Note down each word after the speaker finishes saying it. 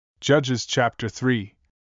Judges chapter 3.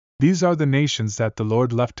 These are the nations that the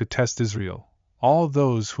Lord left to test Israel, all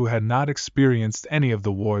those who had not experienced any of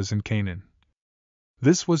the wars in Canaan.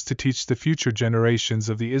 This was to teach the future generations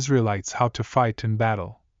of the Israelites how to fight in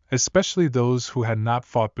battle, especially those who had not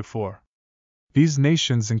fought before. These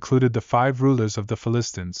nations included the 5 rulers of the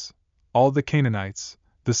Philistines, all the Canaanites,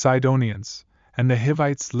 the Sidonians, and the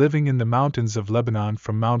Hivites living in the mountains of Lebanon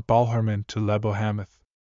from Mount Baal-Hermon to Lebo-Hamath.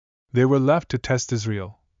 They were left to test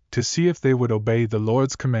Israel, to see if they would obey the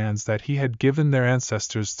Lord's commands that He had given their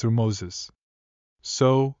ancestors through Moses.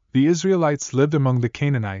 So, the Israelites lived among the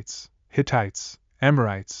Canaanites, Hittites,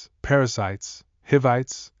 Amorites, Perizzites,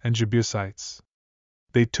 Hivites, and Jebusites.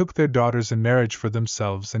 They took their daughters in marriage for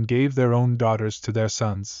themselves and gave their own daughters to their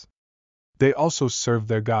sons. They also served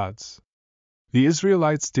their gods. The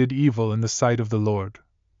Israelites did evil in the sight of the Lord.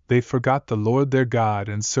 They forgot the Lord their God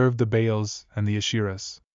and served the Baals and the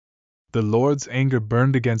Asherahs. The Lord's anger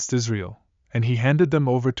burned against Israel, and He handed them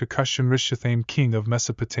over to Cushan-Rishathaim king of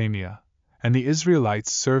Mesopotamia, and the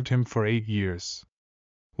Israelites served him for 8 years.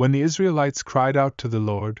 When the Israelites cried out to the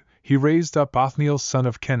Lord, He raised up Othniel son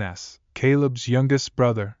of Kenaz, Caleb's youngest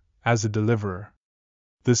brother, as a deliverer.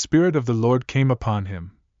 The Spirit of the Lord came upon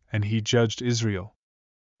him, and he judged Israel.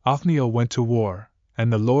 Othniel went to war,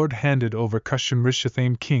 and the Lord handed over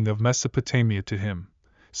Cushan-Rishathaim king of Mesopotamia to him,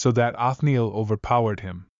 so that Othniel overpowered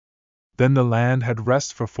him. Then the land had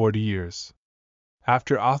rest for 40 years.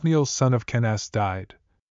 After Othniel son of Kenaz died,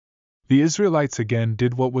 the Israelites again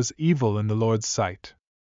did what was evil in the Lord's sight.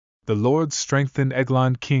 The Lord strengthened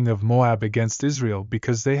Eglon king of Moab against Israel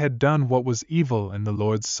because they had done what was evil in the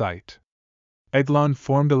Lord's sight. Eglon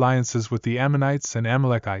formed alliances with the Ammonites and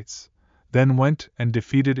Amalekites, then went and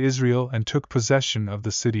defeated Israel and took possession of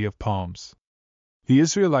the city of palms. The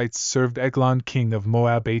Israelites served Eglon king of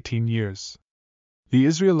Moab 18 years. The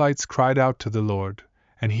Israelites cried out to the Lord,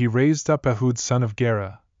 and He raised up Ehud son of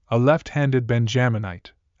Gera, a left-handed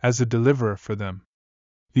Benjaminite, as a deliverer for them.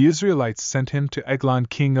 The Israelites sent him to Eglon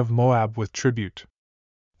king of Moab with tribute.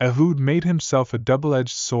 Ehud made himself a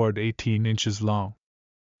double-edged sword 18 inches long.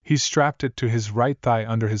 He strapped it to his right thigh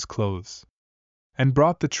under his clothes, and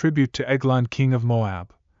brought the tribute to Eglon king of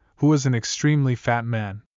Moab, who was an extremely fat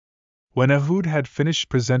man. When Ehud had finished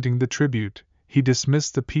presenting the tribute, he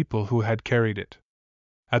dismissed the people who had carried it.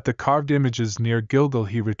 At the carved images near Gilgal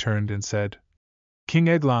he returned and said, "King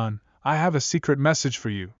Eglon, I have a secret message for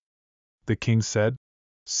you." The king said,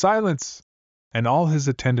 "Silence!" and all his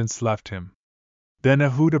attendants left him. Then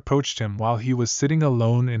Ehud approached him while he was sitting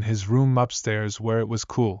alone in his room upstairs where it was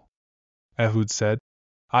cool. Ehud said,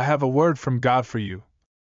 "I have a word from God for you."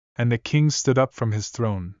 And the king stood up from his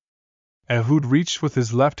throne. Ehud reached with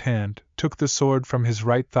his left hand, took the sword from his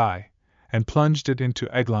right thigh, and plunged it into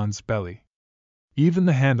Eglon's belly. Even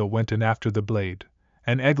the handle went in after the blade,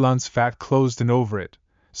 and Eglon's fat closed in over it,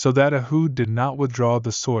 so that Ehud did not withdraw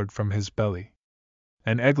the sword from his belly.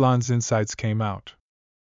 And Eglon's insides came out.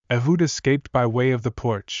 Ehud escaped by way of the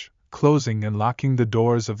porch, closing and locking the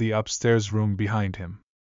doors of the upstairs room behind him.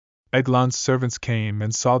 Eglon's servants came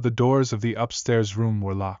and saw the doors of the upstairs room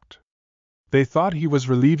were locked. They thought he was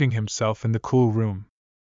relieving himself in the cool room.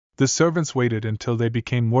 The servants waited until they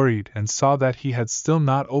became worried and saw that he had still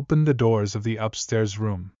not opened the doors of the upstairs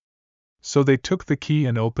room. So they took the key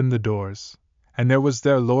and opened the doors, and there was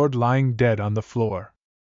their lord lying dead on the floor.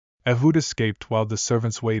 Ehud escaped while the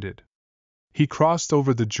servants waited. He crossed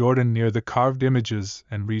over the Jordan near the carved images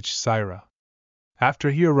and reached Sirah.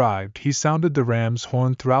 After he arrived, he sounded the ram's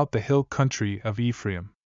horn throughout the hill country of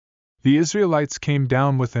Ephraim. The Israelites came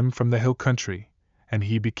down with him from the hill country, and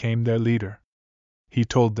he became their leader. He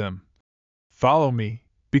told them, "Follow me,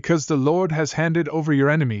 because the Lord has handed over your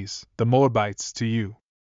enemies, the Moabites, to you."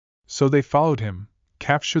 So they followed him,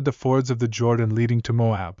 captured the fords of the Jordan leading to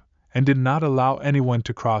Moab, and did not allow anyone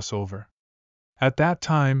to cross over. At that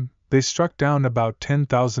time, they struck down about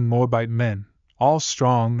 10,000 Moabite men, all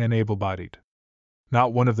strong and able-bodied.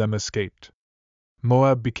 Not one of them escaped.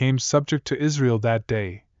 Moab became subject to Israel that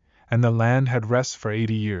day, and the land had rest for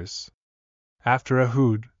 80 years. After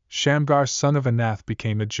Ehud, Shamgar son of Anath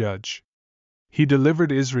became a judge. He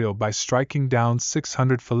delivered Israel by striking down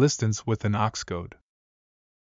 600 Philistines with an ox goad.